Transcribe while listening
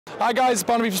Hi guys,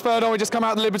 Barnaby from Spurred On. We just come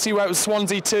out of the Liberty where it was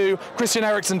Swansea 2, Christian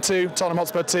Eriksen 2, Tottenham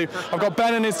Hotspur 2. I've got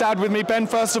Ben and his dad with me. Ben,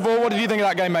 first of all, what did you think of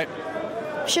that game, mate?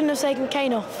 Shouldn't have taken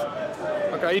Kane off.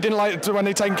 Okay, he didn't like it when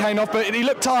he taken Kane off, but he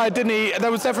looked tired, didn't he? There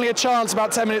was definitely a chance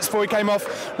about 10 minutes before he came off,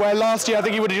 where last year I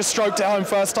think he would have just stroked it home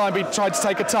first time, but he tried to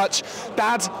take a touch.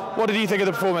 Dad, what did you think of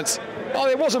the performance? Oh,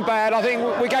 it wasn't bad. I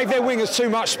think we gave their wingers too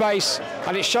much space,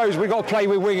 and it shows we've got to play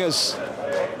with wingers.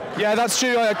 Yeah, that's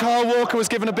true. Kyle Walker was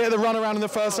given a bit of the run around in the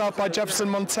first half by Jefferson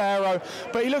Montero,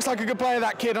 but he looks like a good player,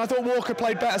 that kid, and I thought Walker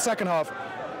played better second half.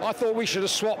 I thought we should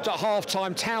have swapped at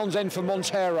half-time Townsend for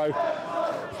Montero.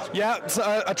 Yeah,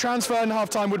 so a transfer in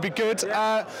half-time would be good.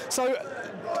 So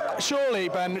surely,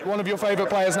 Ben, one of your favourite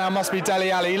players now must be Dele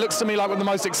Alli. He looks to me like one of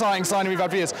the most exciting signings we've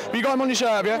had for years. But you got him on your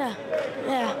shirt, have you?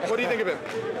 Yeah. What do you think of him?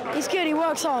 He's good, he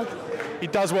works hard. He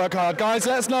does work hard. Guys,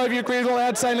 let us know if you agree with what I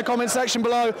had to say in the comment section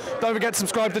below. Don't forget to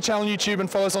subscribe to the channel on YouTube and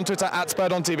follow us on Twitter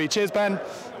 @SpurredOnTV. Cheers, Ben.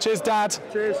 Cheers, Dad.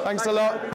 Cheers. Thanks a lot.